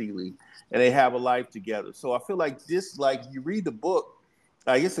back to Celie, and they have a life together. So I feel like this, like you read the book,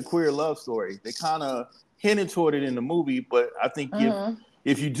 like it's a queer love story. They kind of hinted toward it in the movie, but I think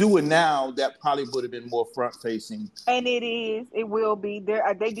if you do it now, that probably would have been more front facing. And it will be there.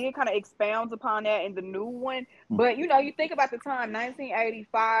 They did kind of expound upon that in the new one, but you think about the time,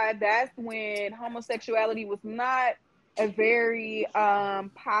 1985. That's when homosexuality was not a very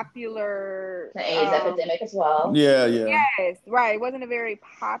popular the AIDS epidemic as well. Yeah. Yes, right. It wasn't a very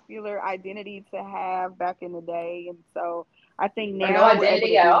popular identity to have back in the day, and so I think now no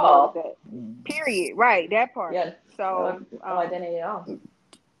identity at all. Period. Right, that part. Yeah. So no identity at all.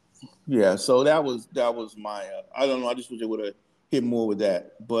 Yeah. So that was my. I don't know. I just wish they would have hit more with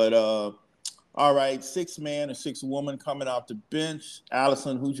that. But all right, 6 man and 6 woman coming off the bench.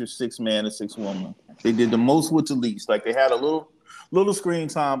 Allison, who's your 6 man and 6 woman? They did the most with the least. Like they had a little screen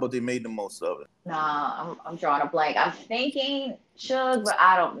time, but they made the most of it. Nah, I'm drawing a blank. I'm thinking Suge, but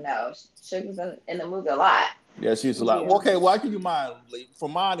I don't know. Suge was in the movie a lot. Yeah, she's a lot. Yeah. Okay, well, I give you mine. For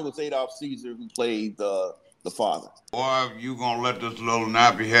mine, it was Adolph Caesar who played the father. Boy, if you gonna let this little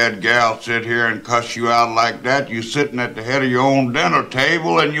nappy-head gal sit here and cuss you out like that, you sitting at the head of your own dinner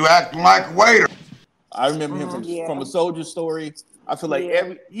table and you acting like a waiter. I remember him from A Soldier Story. I feel like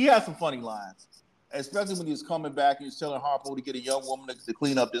he has some funny lines, especially when he was coming back and he was telling Harpo to get a young woman to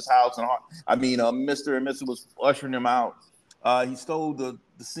clean up this house. And Mr. and Mrs. was ushering him out. He stole the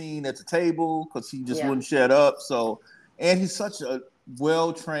scene at the table because he just wouldn't shut up. So, and he's such a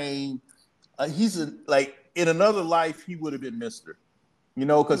well-trained. In another life, he would have been Mr.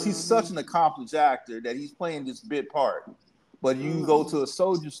 Because he's such an accomplished actor that he's playing this bit part. But you go to A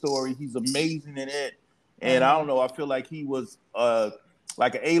Soldier Story, he's amazing in it. And I don't know, I feel like he was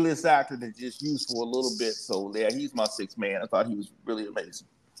like an A-list actor that just used for a little bit. So yeah, he's my 6 man. I thought he was really amazing.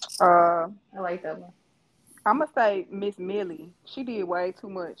 I like that one. I'm gonna say Miss Millie. She did way too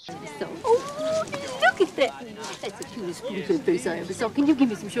much. Oh, look at that! That's the cutest little face I ever saw. Can you give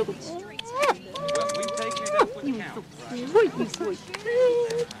me some sugar? You so sweet.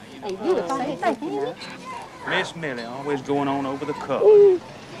 Hey, you say thank you. Miss Millie, always going on over the cup. You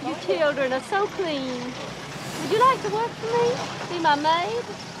children are so clean. Would you like to work for me? Be my maid?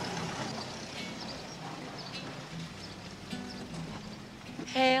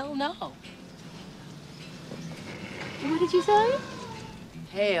 Hell no. What did you say?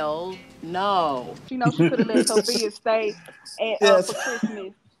 Hell no. She knows she could have let Sophia stay for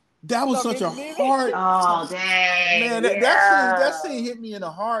Christmas. That was such a hard. Oh dang! Man, that scene hit me in the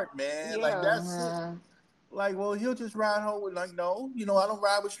heart, man. Yeah. Like that's like, well, he'll just ride home with I don't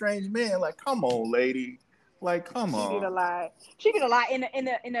ride with strange men. Like, come on, lady. Like, come on. She did a lot. She did a lot. In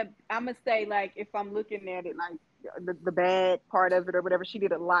a. I'm gonna say, like, if I'm looking at it, like the bad part of it or whatever, she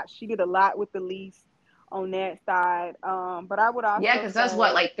did a lot. She did a lot with the least on that side. But I would also because that's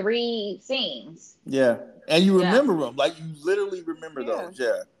what, like 3 scenes. Yeah, and you remember them, like you literally remember those.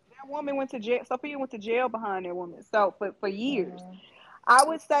 Yeah. That woman went to jail. Sophia went to jail behind that woman. So for years. I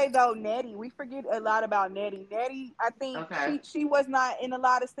would say though, Nettie, we forget a lot about Nettie. Nettie, I think she was not in a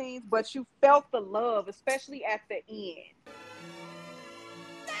lot of scenes, but you felt the love, especially at the end.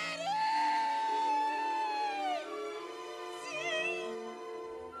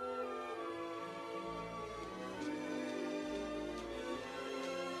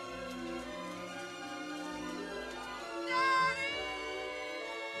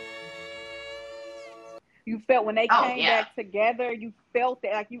 You felt when they came back together, you felt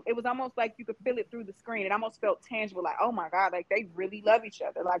that like it was almost like you could feel it through the screen. It almost felt tangible, like, oh my God, like they really love each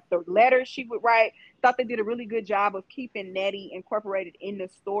other. Like the letters she would write, thought they did a really good job of keeping Nettie incorporated in the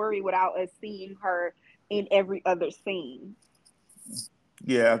story without us seeing her in every other scene.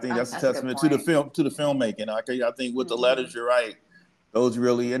 Yeah, I think that's a testament to the filmmaking. I think with the letters, you're right. Those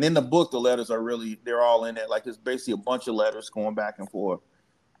really, and in the book, the letters they're all in it. Like it's basically a bunch of letters going back and forth.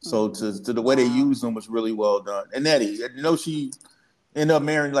 So to the way they used them was really well done. And Nettie, she ended up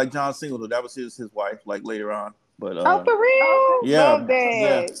marrying like John Singleton. That was his wife, like later on. But for real? Yeah,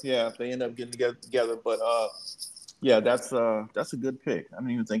 they end up getting together. But that's a good pick. I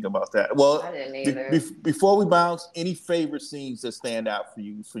didn't even think about that. Well, I didn't either. Before we bounce, any favorite scenes that stand out for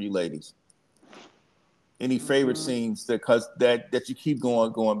you ladies? Any favorite scenes that you keep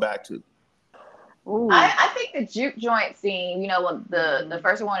going back to? I think the juke joint scene, when the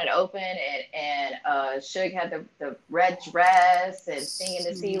first one had opened and Suge had the red dress and singing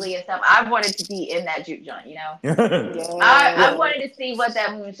to Celie and stuff. I wanted to be in that juke joint, I wanted to see what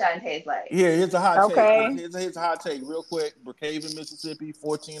that moonshine tastes like. Yeah, here's a hot take. Here's a hot take, real quick. Brookhaven, Mississippi,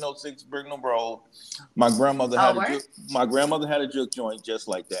 1406 Brigham Road. My grandmother had a juke joint just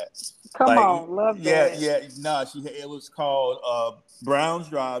like that. Come on, love that. Yeah. No, it was called Brown's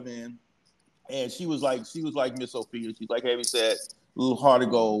Drive-In. And she was like Miss Ophelia. She's like Heavy said, a little hard to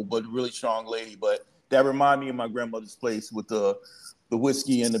go, but really strong lady. But that reminded me of my grandmother's place with the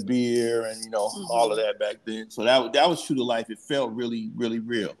whiskey and the beer and all of that back then. So that was true to life. It felt really, really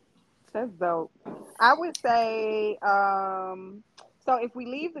real. That's dope. I would say so if we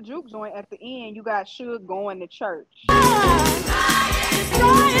leave the juke joint at the end, you got Suge going to church.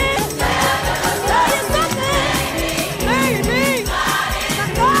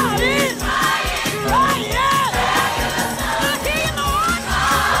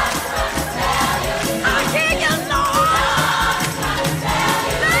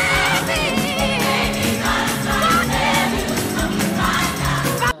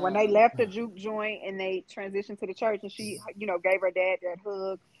 When they left the juke joint and they transitioned to the church and she, gave her dad that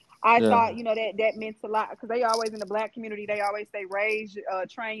hug, I thought, that meant a lot because they always in the Black community, they always say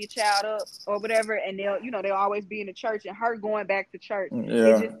train your child up or whatever. And they'll always be in the church and her going back to church.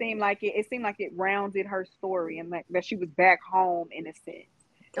 Yeah. It just seemed like it rounded her story and like that she was back home in a sense.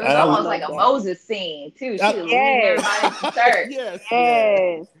 It was almost like a Moses scene too. She was leading everybody to church.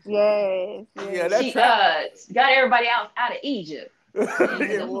 Yes. Yeah, she got everybody out of Egypt. Into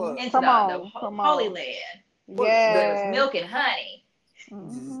the Holy Land. There was milk and honey.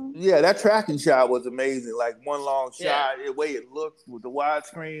 Yeah, that tracking shot was amazing. Like one long shot, the way it looked with the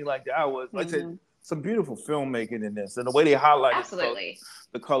widescreen, like that was like I said, some beautiful filmmaking in this, and the way they highlighted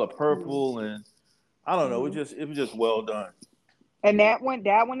the color purple, and I don't know, it was just well done. And that one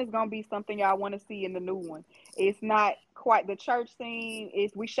is gonna be something y'all want to see in the new one. It's not quite the church scene.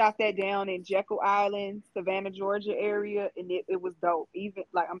 We shot that down in Jekyll Island, Savannah, Georgia area, and it was dope. Even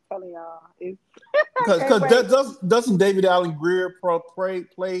like I'm telling y'all, because doesn't David Allen Greer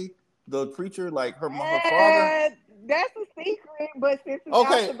play the preacher like her father? That's a secret, but since it's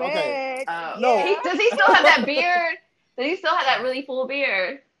out the bag, does he still have that beard? Does he still have that really full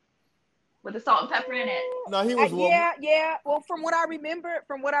beard? With the salt and pepper in it. No, he was. Yeah. Well, from what I remember,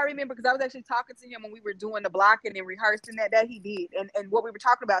 because I was actually talking to him when we were doing the blocking and rehearsing that he did, and what we were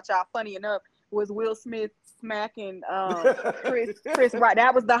talking about, y'all, funny enough, was Will Smith smacking Chris Rock.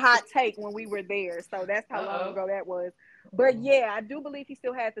 That was the hot take when we were there. So that's how long ago that was. But yeah, I do believe he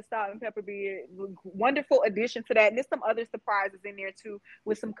still has the salt and pepper beard. Wonderful addition to that. And there's some other surprises in there too,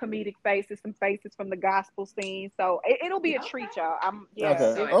 with some comedic faces, some faces from the gospel scene. So it'll be a treat, y'all. I'm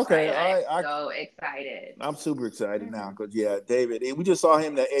so excited. I'm super excited now because David. We just saw him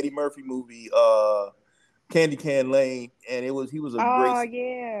in that Eddie Murphy movie, Candy Can Lane, and he was a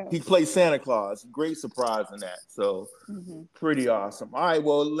great. He played Santa Claus. Great surprise in that. So pretty awesome. All right,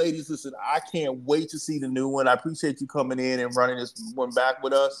 well, ladies, listen, I can't wait to see the new one. I appreciate you coming in and running this one back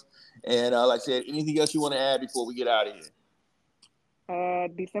with us. And like I said, anything else you want to add before we get out of here?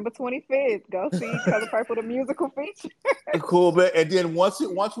 December 25th. Go see Color Purple, the musical feature. Cool, but and then once we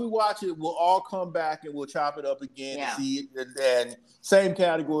watch it, we'll all come back and we'll chop it up again and see it, and same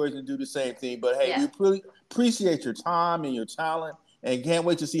categories and do the same thing. But hey, we really appreciate your time and your talent, and can't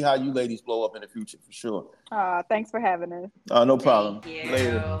wait to see how you ladies blow up in the future for sure. Thanks for having us. No problem.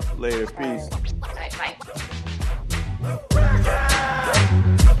 Later. Peace. Bye.